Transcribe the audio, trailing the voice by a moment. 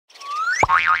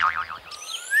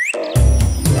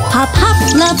HopHop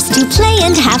loves to play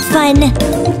and have fun.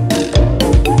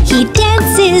 He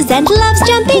dances and loves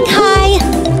jumping high.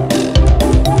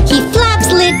 He flaps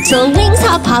little wings,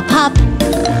 hop, hop, hop.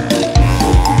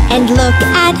 And look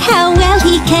at how well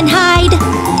he can hide.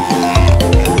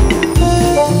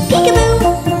 Peekaboo!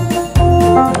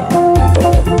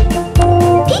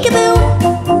 Peekaboo!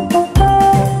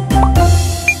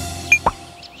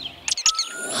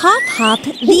 HopHop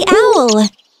the owl.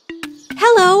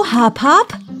 Hello,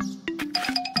 HopHop.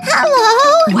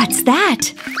 Hello! What's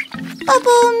that?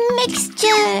 Bubble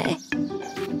mixture.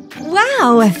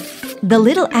 Wow! The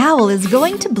little owl is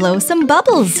going to blow some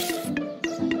bubbles.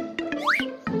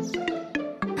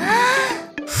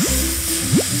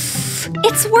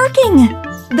 It's working!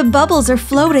 The bubbles are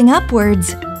floating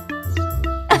upwards.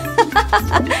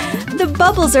 The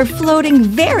bubbles are floating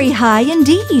very high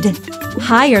indeed.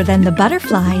 Higher than the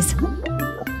butterflies.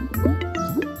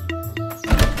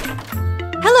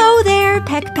 Hello there,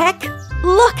 PeckPeck.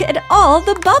 Look at all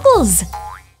the bubbles.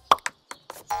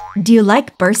 Do you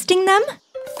like bursting them?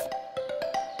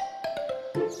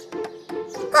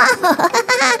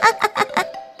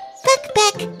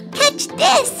 PeckPeck, catch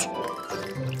this!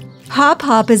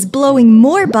 HopHop is blowing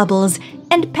more bubbles,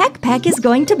 and PeckPeck is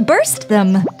going to burst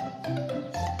them.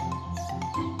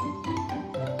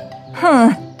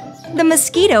 Huh. The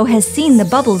mosquito has seen the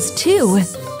bubbles too.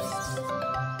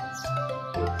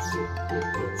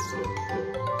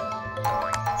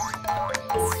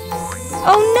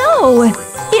 Oh no!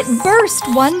 It burst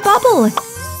one bubble!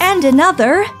 And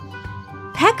another!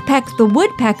 PeckPeck the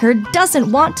woodpecker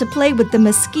doesn't want to play with the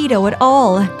mosquito at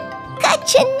all.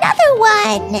 Catch another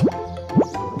one!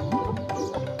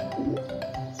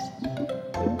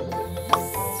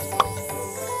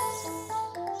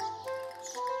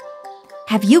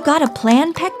 Have you got a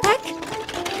plan, PeckPeck?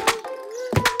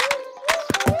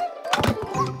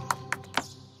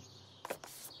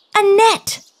 A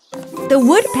net! The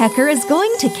woodpecker is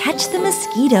going to catch the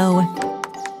mosquito.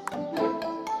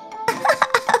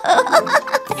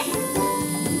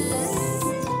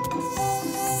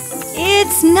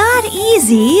 It's not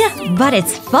easy, but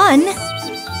it's fun.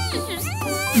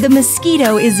 The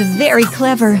mosquito is very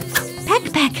clever.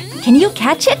 PeckPeck, can you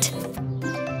catch it?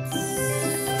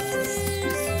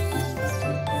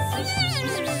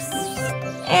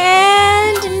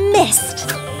 And missed.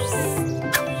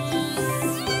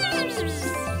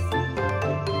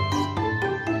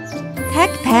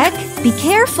 PeckPeck, be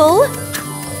careful.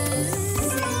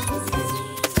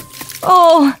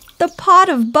 Oh, the pot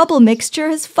of bubble mixture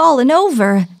has fallen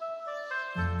over.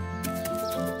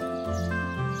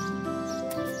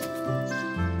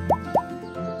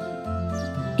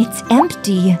 It's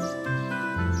empty.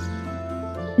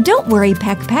 Don't worry,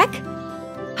 PeckPeck.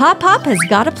 HopHop has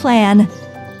got a plan.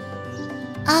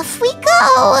 Off we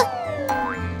go!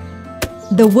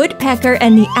 The woodpecker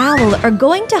and the owl are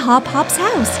going to HopHop's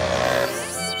house.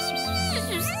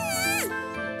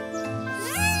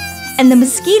 And the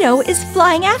mosquito is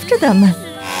flying after them.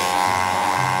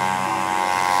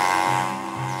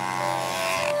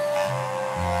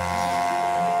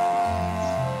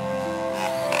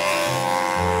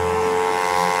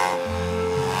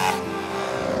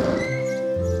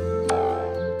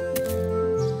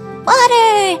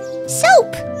 Water!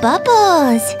 Soap!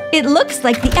 Bubbles! It looks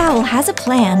like the owl has a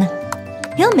plan.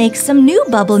 He'll make some new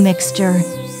bubble mixture.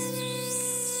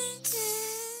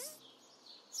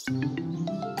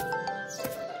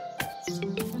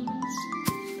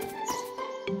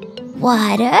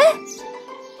 Water,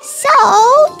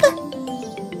 soap.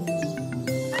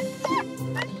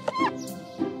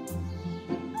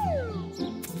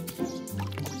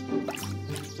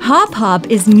 HopHop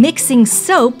is mixing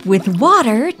soap with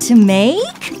water to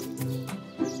make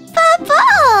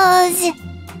Bubbles!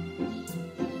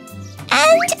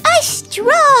 And a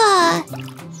straw.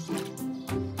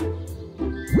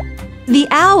 The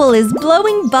owl is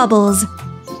blowing bubbles.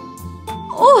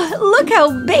 Oh, look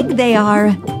how big they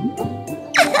are.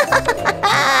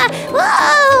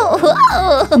 Whoa!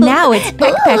 Whoa! Now it's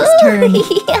PeckPeck's turn.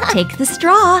 Yeah. Take the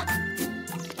straw.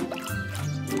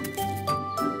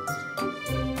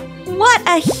 What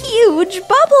a huge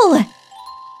bubble!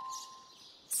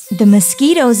 The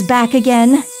mosquito's back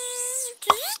again.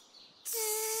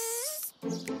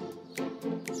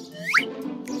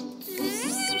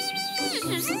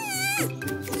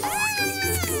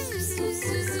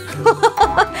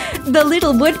 The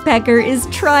little woodpecker is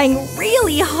trying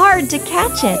really hard to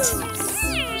catch it.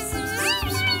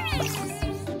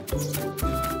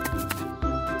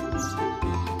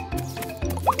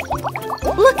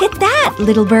 Look at that,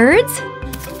 little birds!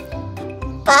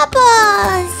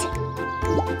 Bubbles!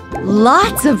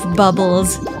 Lots of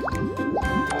bubbles.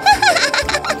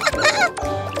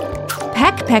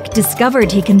 PeckPeck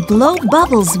discovered he can blow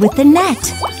bubbles with the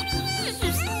net.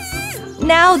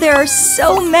 Now there are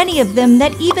so many of them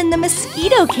that even the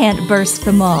mosquito can't burst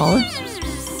them all.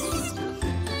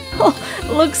 Oh,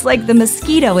 looks like the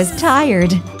mosquito is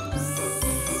tired.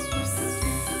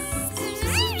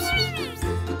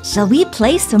 Shall we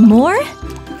play some more?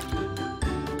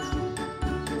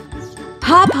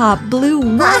 HopHop blew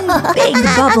one big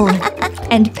bubble,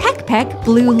 and PeckPeck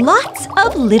blew lots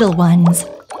of little ones.